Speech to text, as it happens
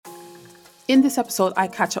In this episode, I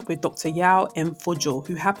catch up with Dr. Yao Mfodwo,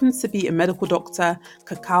 who happens to be a medical doctor,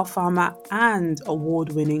 cacao farmer, and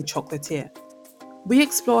award-winning chocolatier. We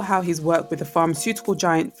explore how his work with the pharmaceutical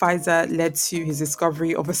giant Pfizer led to his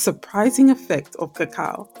discovery of a surprising effect of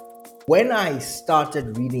cacao. When I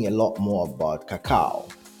started reading a lot more about cacao,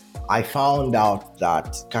 I found out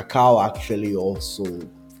that cacao actually also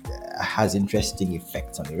has interesting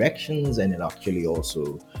effects on erections, and it actually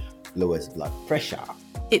also lowers blood pressure.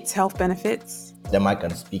 Its health benefits. Then I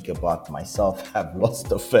can speak about myself. I've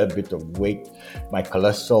lost a fair bit of weight. My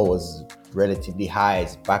cholesterol was relatively high.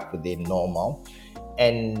 It's back within normal.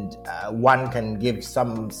 And one can give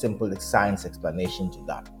some simple science explanation to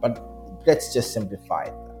that. But let's just simplify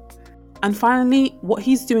it. And finally, what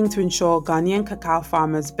he's doing to ensure Ghanaian cacao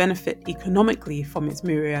farmers benefit economically from its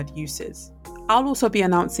myriad uses. I'll also be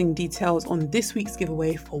announcing details on this week's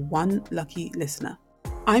giveaway for one lucky listener.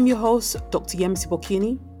 I'm your host, Dr. Yemisi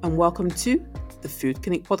Bokini, and welcome to the Food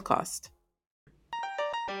Clinic Podcast.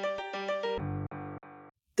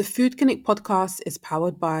 The Food Clinic Podcast is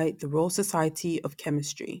powered by the Royal Society of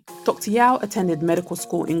Chemistry. Dr. Yao attended medical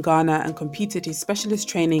school in Ghana and completed his specialist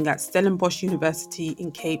training at Stellenbosch University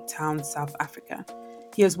in Cape Town, South Africa.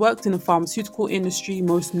 He has worked in the pharmaceutical industry,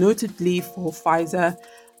 most notably for Pfizer,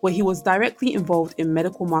 where he was directly involved in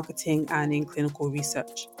medical marketing and in clinical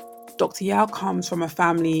research. Dr. Yao comes from a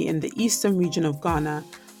family in the eastern region of Ghana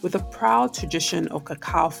with a proud tradition of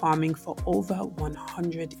cacao farming for over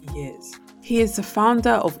 100 years. He is the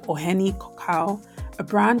founder of Oheni Cacao, a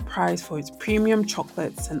brand prized for its premium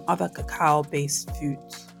chocolates and other cacao-based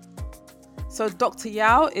foods. So, Dr.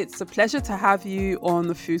 Yao, it's a pleasure to have you on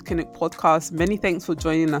the Food Clinic Podcast. Many thanks for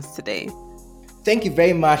joining us today. Thank you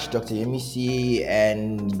very much, Dr. Yemisi,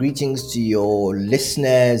 and greetings to your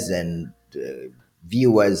listeners and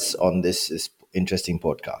viewers on this interesting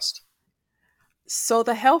podcast. So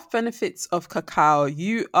the health benefits of cacao,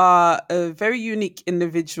 you are a very unique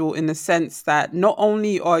individual in the sense that not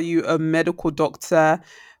only are you a medical doctor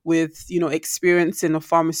with, experience in the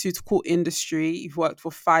pharmaceutical industry, you've worked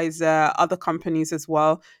for Pfizer, other companies as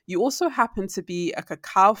well. You also happen to be a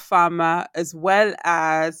cacao farmer as well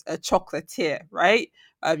as a chocolatier, right?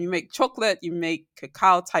 You make chocolate, you make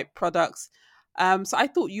cacao type products. So I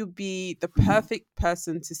thought you'd be the perfect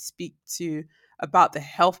person to speak to about the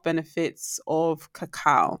health benefits of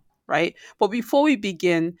cacao, right? But before we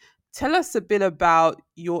begin, tell us a bit about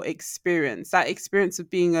your experience, that experience of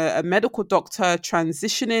being a medical doctor,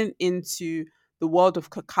 transitioning into the world of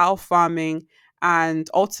cacao farming and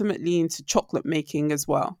ultimately into chocolate making as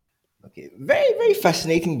well. Okay, very very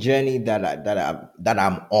fascinating journey that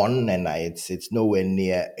I'm on, and it's nowhere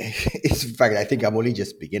near. It's in fact I think I'm only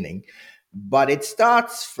just beginning, but it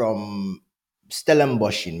starts from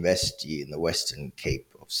Stellenbosch University in the Western Cape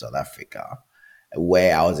of South Africa,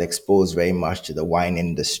 where I was exposed very much to the wine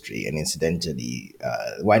industry, and incidentally,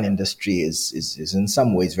 the wine industry is in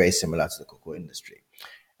some ways very similar to the cocoa industry.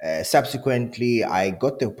 Subsequently, I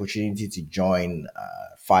got the opportunity to join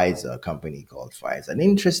Pfizer, a company called Pfizer. And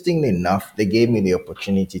interestingly enough, they gave me the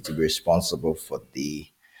opportunity to be responsible for the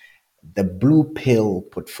blue pill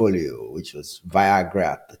portfolio, which was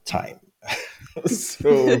Viagra at the time.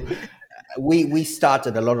 So we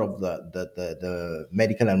started a lot of the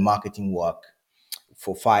medical and marketing work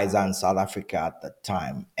for Pfizer in South Africa at the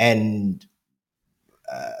time. And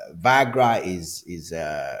Viagra is it's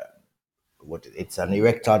an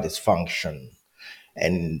erectile dysfunction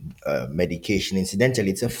and medication.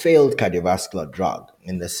 Incidentally, it's a failed cardiovascular drug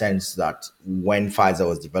in the sense that when Pfizer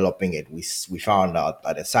was developing it, we found out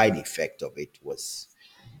that a side effect of it was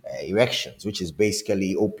erections, which is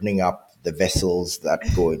basically opening up the vessels that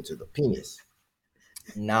go into the penis.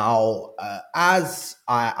 Now, as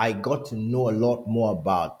I got to know a lot more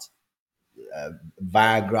about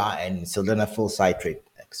Viagra and sildenafil citrate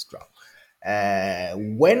extra,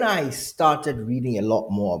 when I started reading a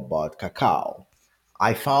lot more about cacao,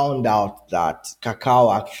 I found out that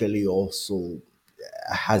cacao actually also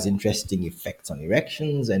has interesting effects on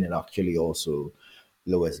erections, and it actually also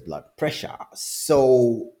lowers blood pressure.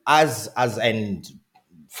 So and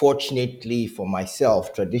fortunately for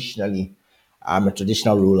myself, traditionally, I'm a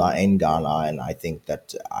traditional ruler in Ghana, and I think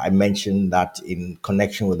that I mentioned that in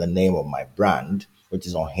connection with the name of my brand, which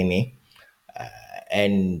is Oheni.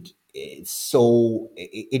 And so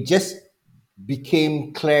it just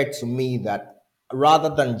became clear to me that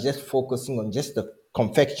rather than just focusing on just the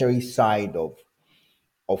confectionery side of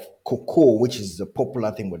cocoa, which is a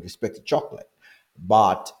popular thing with respect to chocolate,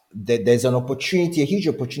 but there's an opportunity, a huge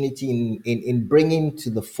opportunity in bringing to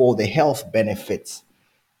the fore the health benefits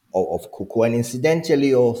of cocoa. And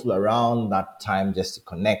incidentally, also around that time, just to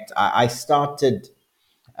connect, I started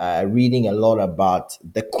reading a lot about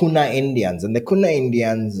the Kuna Indians, and the Kuna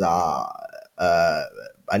Indians are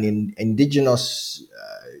indigenous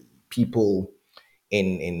people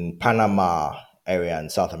in Panama area in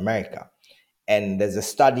South America. And there's a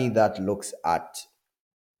study that looks at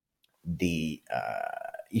the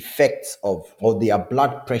effects of or their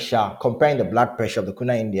blood pressure, comparing the blood pressure of the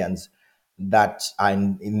Kuna Indians that are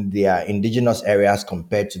in their indigenous areas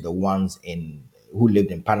compared to the ones in who lived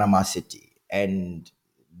in Panama City. And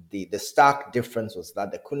the stark difference was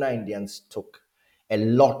that the Kuna Indians took a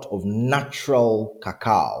lot of natural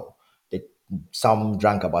cacao. They, some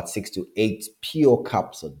drank about 6 to 8 pure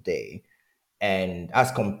cups a day, and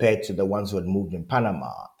as compared to the ones who had moved in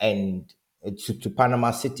Panama and to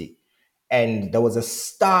Panama City. And there was a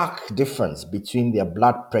stark difference between their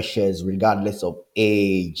blood pressures, regardless of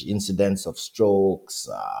age, incidence of strokes,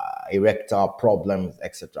 erectile problems,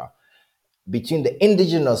 etc., between the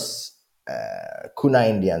indigenous Kuna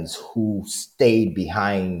Indians who stayed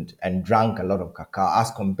behind and drank a lot of cacao as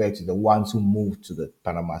compared to the ones who moved to the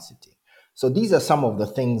Panama City. So these are some of the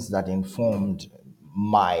things that informed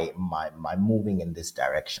my moving in this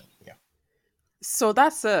direction. Yeah. So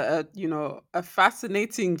that's a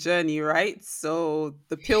fascinating journey, right? So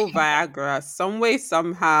the pill Viagra, some way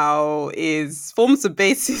somehow, is forms the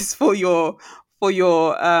basis for your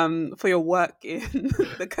work in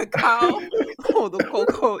the cacao or the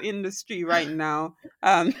cocoa industry right now.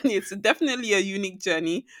 It's definitely a unique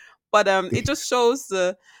journey, but it just shows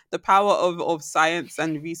the power of science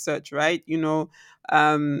and research, right?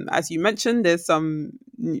 As you mentioned, there's some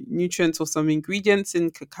nutrients or some ingredients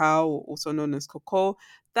in cacao, also known as cocoa,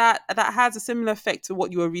 that has a similar effect to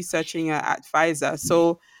what you were researching at Pfizer.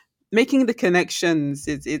 So making the connections,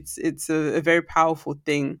 it's a very powerful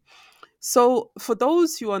thing. So for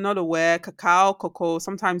those who are not aware, cacao, cocoa,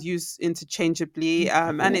 sometimes used interchangeably,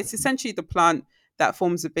 and it's essentially the plant that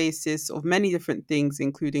forms the basis of many different things,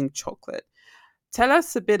 including chocolate. Tell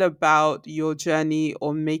us a bit about your journey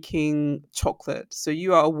on making chocolate. So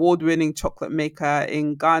you are award-winning chocolate maker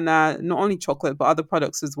in Ghana, not only chocolate but other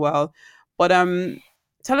products as well. But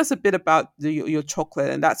tell us a bit about your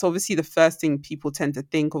chocolate, and that's obviously the first thing people tend to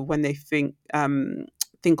think of when they think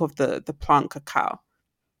of the plant cacao.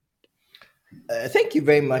 Thank you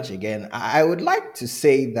very much again. I would like to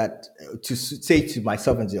say that say to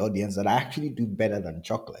myself and to the audience that I actually do better than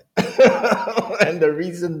chocolate, and the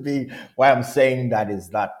reason being why I'm saying that is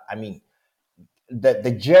that I mean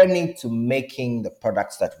the journey to making the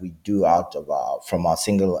products that we do out of our from our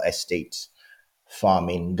single estate farm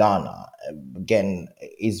in Ghana again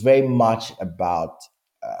is very much about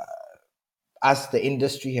as the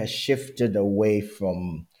industry has shifted away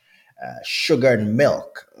from sugar and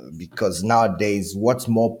milk, because nowadays what's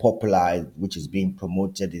more popular, which is being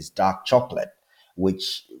promoted, is dark chocolate,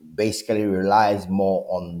 which basically relies more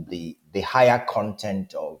on the higher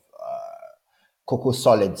content of cocoa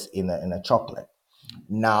solids in a chocolate.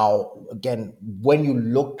 Now, again, when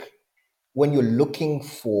you're looking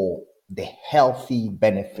for the healthy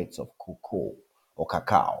benefits of cocoa or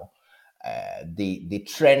cacao, the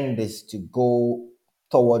trend is to go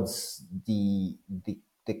towards the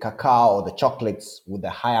cacao or the chocolates with the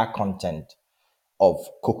higher content of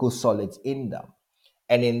cocoa solids in them.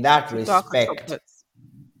 And in that So darker respect, chocolates.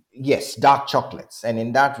 yes, dark chocolates. And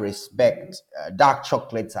in that respect, dark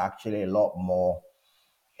chocolates are actually a lot more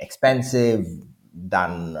expensive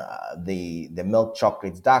than the milk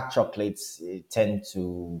chocolates. Dark chocolates tend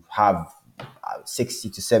to have 60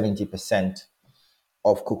 to 70%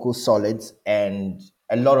 of cocoa solids, and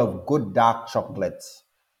a lot of good dark chocolates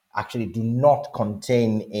actually do not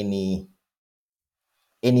contain any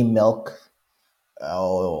milk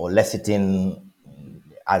or lecithin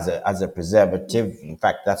as a preservative. In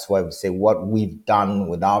fact, that's why we say what we've done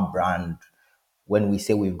with our brand when we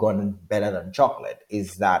say we've gone better than chocolate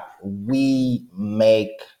is that we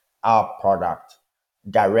make our products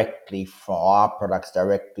directly from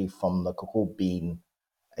the cocoa bean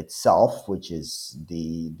itself, which is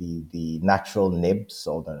the natural nibs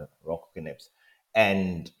or the raw cocoa nibs.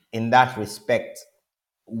 And in that respect,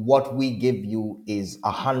 what we give you is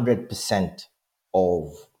 100%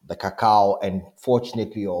 of the cacao, and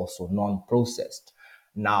fortunately also non-processed.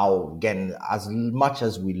 Now, again, as much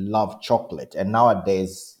as we love chocolate, and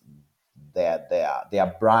nowadays there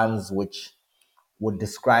are brands which would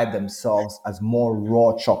describe themselves as more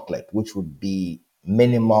raw chocolate, which would be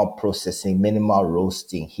minimal processing, minimal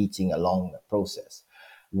roasting, heating along the process,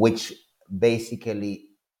 which basically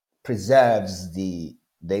preserves the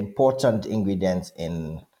important ingredients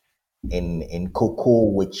in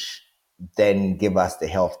cocoa, which then give us the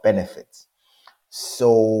health benefits.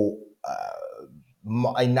 So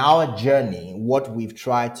In our journey, what we've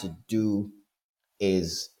tried to do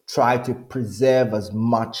is try to preserve as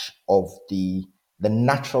much of the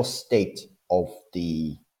natural state of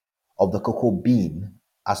the cocoa bean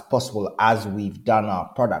as possible as we've done our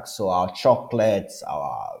products. So our chocolates,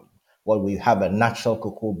 we have a natural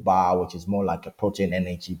cocoa bar, which is more like a protein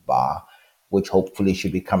energy bar, which hopefully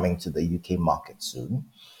should be coming to the UK market soon.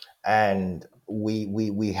 And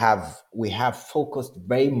we have focused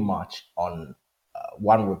very much on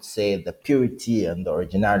one would say the purity and the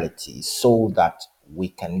originality so that we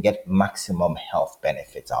can get maximum health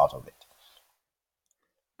benefits out of it.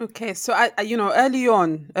 Okay, so earlier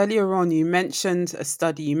on, you mentioned a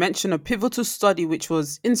study. You mentioned a pivotal study which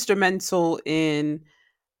was instrumental in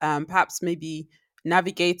perhaps maybe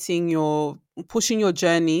navigating your pushing your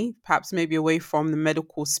journey, perhaps maybe away from the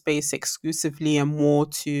medical space exclusively and more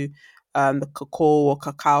to the cocoa or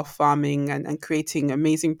cacao farming and creating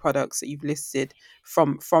amazing products that you've listed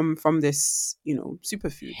from this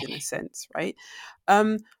superfood in a sense, right?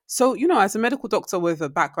 Um, so as a medical doctor with a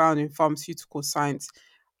background in pharmaceutical science,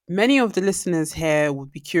 many of the listeners here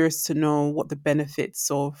would be curious to know what the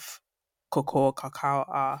benefits of cocoa or cacao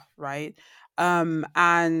are, right?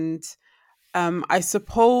 And I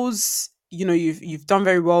suppose you've done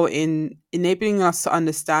very well in enabling us to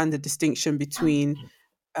understand the distinction between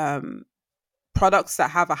um, products that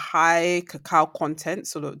have a high cacao content,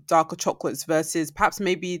 sort of darker chocolates, versus perhaps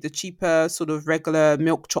maybe the cheaper sort of regular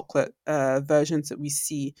milk chocolate versions that we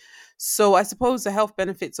see. So I suppose the health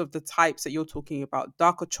benefits of the types that you're talking about,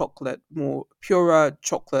 darker chocolate, more purer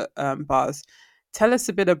chocolate bars. Tell us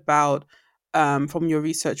a bit about from your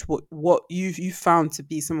research what you found to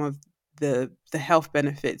be some of the health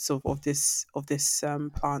benefits of this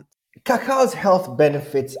plant. Cacao's health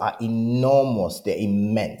benefits are enormous, they're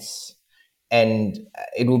immense. And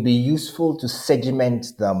it will be useful to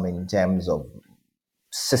segment them in terms of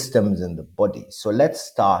systems in the body. So let's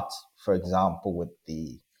start, for example, with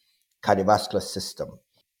the cardiovascular system.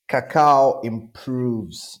 Cacao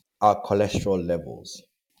improves our cholesterol levels,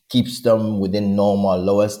 keeps them within normal,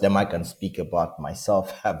 lowers them. I can speak about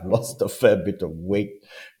myself. I've lost a fair bit of weight.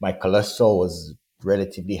 My cholesterol was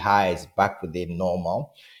relatively high, it's back within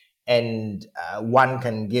normal. And one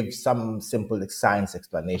can give some simple science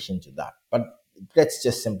explanation to that. But let's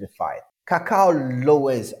just simplify it. Cacao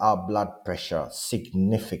lowers our blood pressure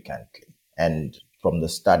significantly. And from the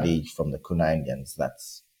study from the Kuna Indians,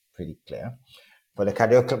 that's pretty clear. For the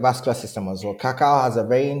cardiovascular system as well, cacao has a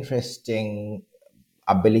very interesting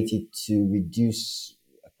ability to reduce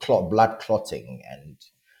blood clotting and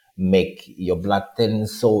make your blood thin,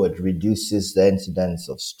 so it reduces the incidence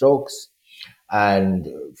of strokes. And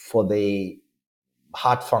for the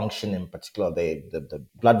heart function in particular, the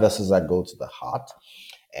blood vessels that go to the heart,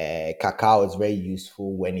 cacao is very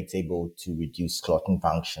useful when it's able to reduce clotting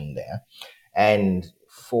function there. And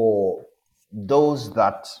for those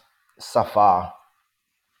that suffer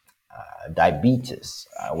diabetes,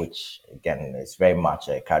 which again is very much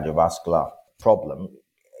a cardiovascular problem,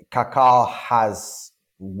 cacao has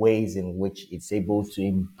ways in which it's able to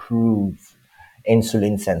improve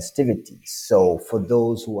insulin sensitivity. So for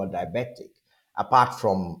those who are diabetic, apart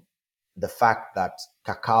from the fact that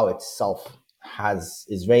cacao itself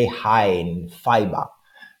is very high in fiber,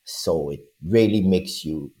 so it really makes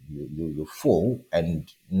you full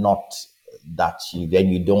and not that you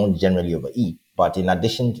don't generally overeat. But in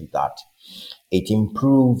addition to that, it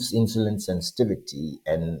improves insulin sensitivity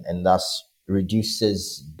and thus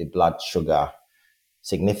reduces the blood sugar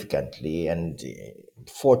significantly. And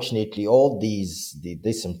fortunately, all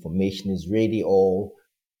this information is really all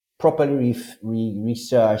properly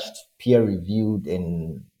researched, peer reviewed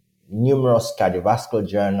in numerous cardiovascular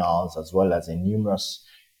journals as well as in numerous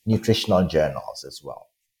nutritional journals as well.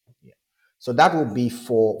 Yeah. So that would be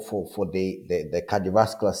for the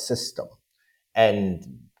cardiovascular system.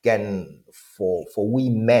 And again, for we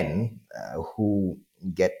men who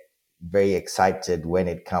get very excited when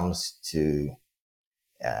it comes to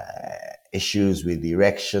issues with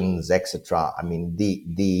erections, etc. I mean,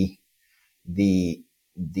 the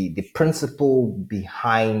the principle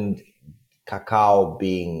behind cacao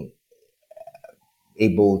being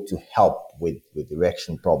able to help with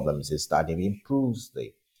erection problems is that it improves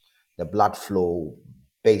the blood flow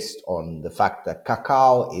based on the fact that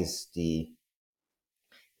cacao is the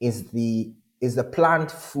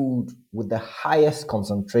plant food with the highest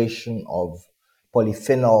concentration of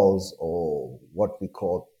polyphenols, or what we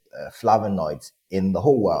call flavonoids, in the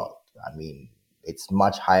whole world. I mean, it's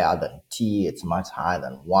much higher than tea, it's much higher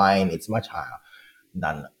than wine, it's much higher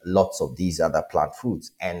than lots of these other plant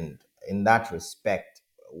foods. And in that respect,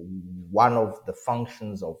 one of the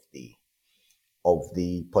functions of of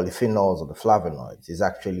the polyphenols or the flavonoids is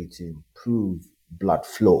actually to improve blood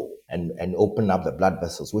flow and open up the blood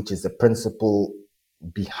vessels, which is the principle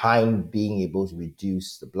behind being able to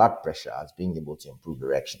reduce the blood pressure as being able to improve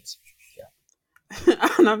erections. Yeah.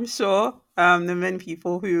 And I'm sure there are many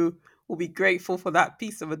people who will be grateful for that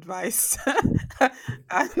piece of advice.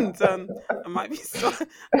 And I might be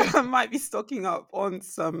I might be stocking up on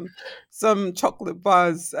some chocolate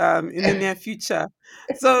bars in the near future.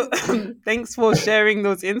 So thanks for sharing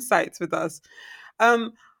those insights with us.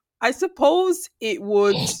 Um, I suppose it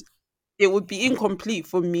would be incomplete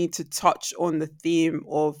for me to touch on the theme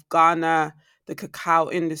of Ghana, the cacao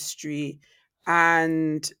industry,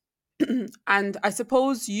 and and I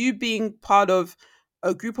suppose you being part of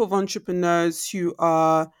a group of entrepreneurs who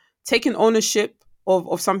are taking ownership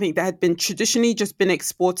of something that had been traditionally just been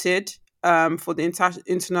exported for the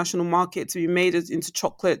international market to be made into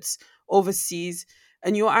chocolates overseas,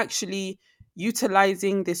 and you're actually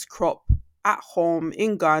utilizing this crop at home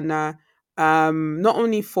in Ghana, not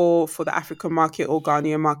only for the African market or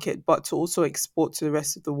Ghanaian market, but to also export to the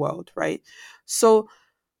rest of the world, right? So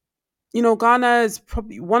Ghana is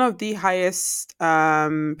probably one of the highest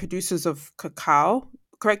producers of cacao.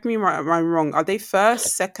 Correct me if I'm wrong. Are they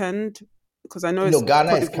first, second? Because I know No, it's Ghana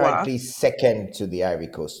Cote is d'Ivoire. currently second to the Ivory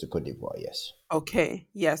Coast, to Cote d'Ivoire, yes. Okay,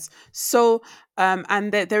 yes. So,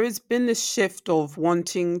 and there has been this shift of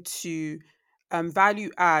wanting to value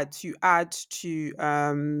add, to add to,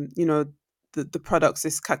 the products,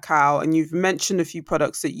 this cacao. And you've mentioned a few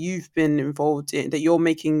products that you've been involved in, that you're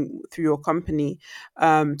making through your company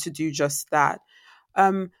to do just that.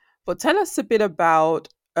 Um, but tell us a bit about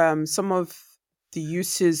some of the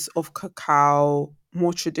uses of cacao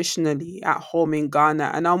more traditionally at home in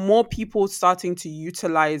Ghana, and are more people starting to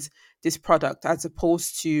utilize this product as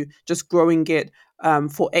opposed to just growing it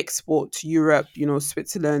for export to Europe,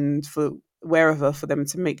 Switzerland, for wherever for them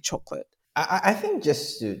to make chocolate? I think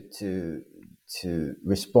just to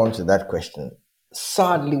respond to that question,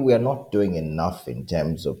 sadly, we are not doing enough in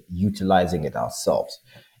terms of utilizing it ourselves,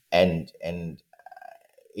 and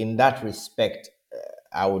in that respect,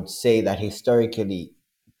 I would say that historically,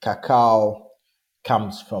 cacao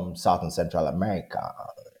comes from South and Central America.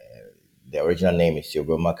 The original name is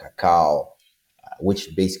Yogoma cacao,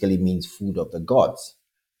 which basically means food of the gods.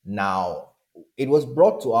 Now, it was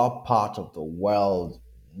brought to our part of the world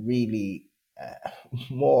really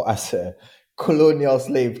more as a colonial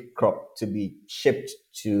slave crop to be shipped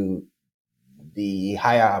to the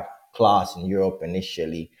higher class in Europe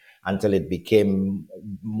initially until it became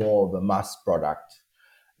more of a mass product.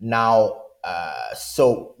 Now,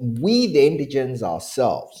 so we, the indigents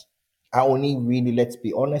ourselves, are only really, let's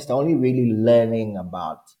be honest, are only really learning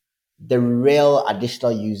about the real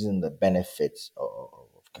additional use and the benefits of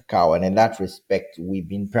cacao. And in that respect, we've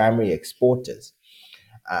been primary exporters.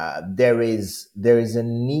 There is a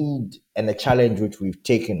need and a challenge which we've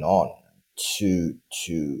taken on to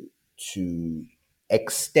to to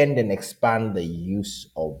extend and expand the use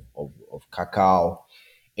of cacao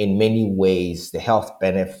in many ways. The health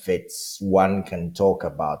benefits, one can talk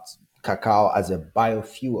about cacao as a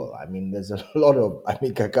biofuel. I mean, there's a lot of, I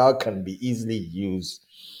mean, cacao can be easily used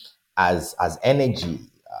as energy.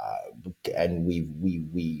 And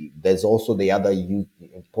we there's also the other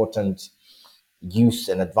important use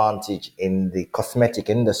and advantage in the cosmetic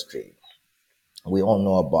industry. We all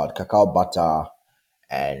know about cacao butter,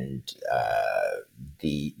 and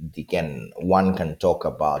the again, one can talk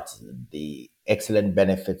about the excellent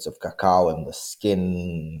benefits of cacao in the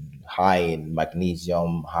skin, high in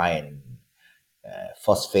magnesium, high in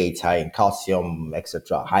phosphates, high in calcium,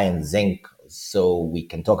 etc., high in zinc. So we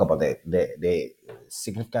can talk about the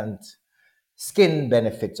significant skin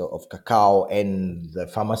benefits of cacao, and the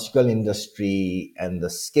pharmaceutical industry and the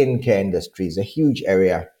skincare industry is a huge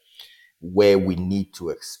area where we need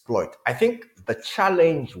to exploit. I think the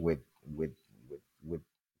challenge with with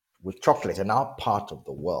with chocolate in our part of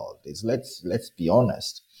the world is, let's be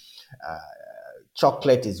honest,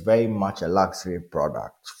 chocolate is very much a luxury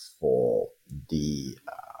product for the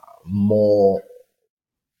more,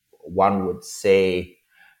 one would say,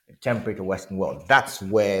 temperate Western world. That's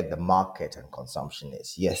where the market and consumption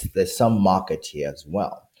is. Yes, there's some market here as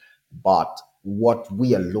well, but what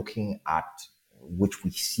we are looking at, which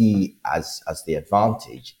we see as the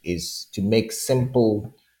advantage, is to make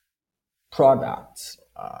simple products,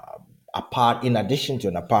 apart, in addition to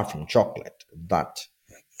and apart from chocolate, that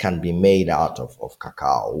can be made out of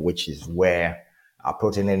cacao, which is where a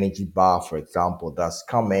protein energy bar, for example, does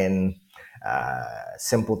come in.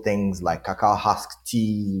 Simple things like cacao husk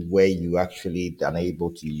tea, where you actually are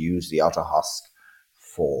able to use the outer husk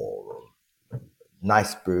for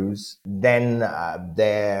nice brews. Then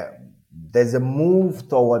there's a move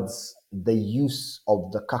towards the use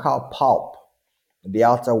of the cacao pulp, the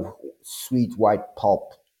outer sweet white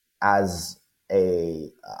pulp, as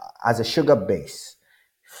a sugar base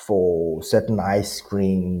for certain ice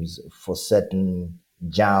creams, for certain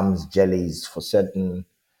jams, jellies, for certain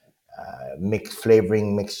mixed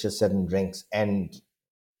flavoring mixtures, certain drinks, and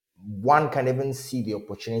one can even see the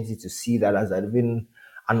opportunity to see that as even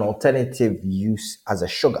an alternative use as a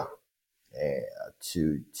sugar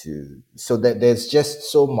to so that there's just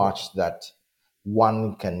so much that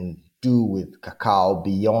one can do with cacao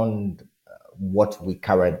beyond what we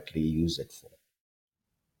currently use it for.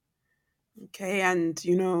 Okay, and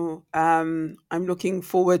I'm looking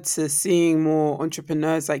forward to seeing more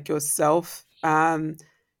entrepreneurs like yourself.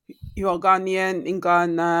 You are Ghanaian in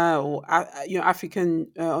Ghana, or African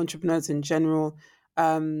entrepreneurs in general,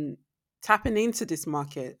 um, tapping into this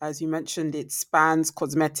market. As you mentioned, it spans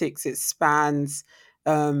cosmetics, it spans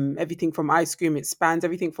everything from ice cream, it spans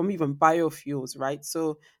everything from even biofuels, right?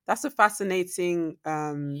 So that's a fascinating.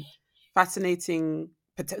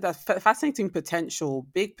 That's fascinating potential,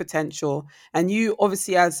 big potential, and you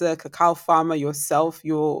obviously, as a cacao farmer yourself,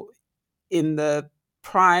 you're in the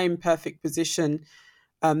prime perfect position,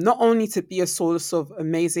 not only to be a source of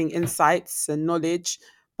amazing insights and knowledge,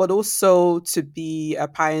 but also to be a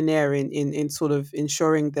pioneer in sort of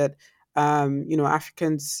ensuring that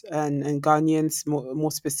Africans and Ghanaians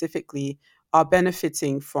more specifically are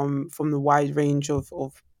benefiting from the wide range of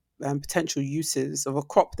potential uses of a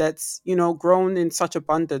crop that's grown in such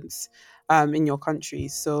abundance in your country.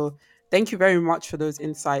 So thank you very much for those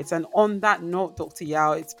insights. And on that note, Dr.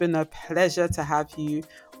 Yao, it's been a pleasure to have you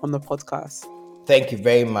on the podcast. Thank you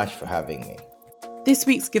very much for having me. This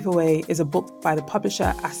week's giveaway is a book by the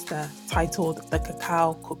publisher Asta titled The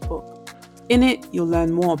Cacao Cookbook. In it, you'll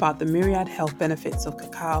learn more about the myriad health benefits of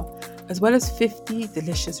cacao, as well as 50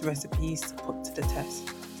 delicious recipes to put to the test.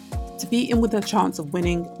 To be in with a chance of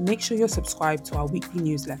winning, make sure you're subscribed to our weekly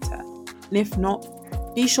newsletter. And if not,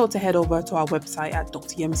 be sure to head over to our website at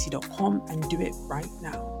dryemc.com and do it right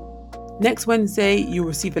now. Next Wednesday, you'll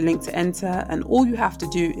receive a link to enter, and all you have to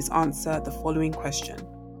do is answer the following question.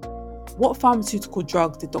 What pharmaceutical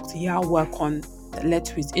drug did Dr. Yao work on that led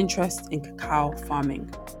to his interest in cacao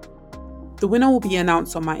farming? The winner will be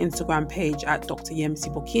announced on my Instagram page at Dr.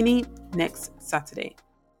 Yemisi Bokini next Saturday.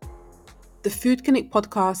 The Food Clinic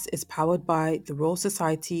podcast is powered by the Royal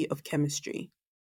Society of Chemistry.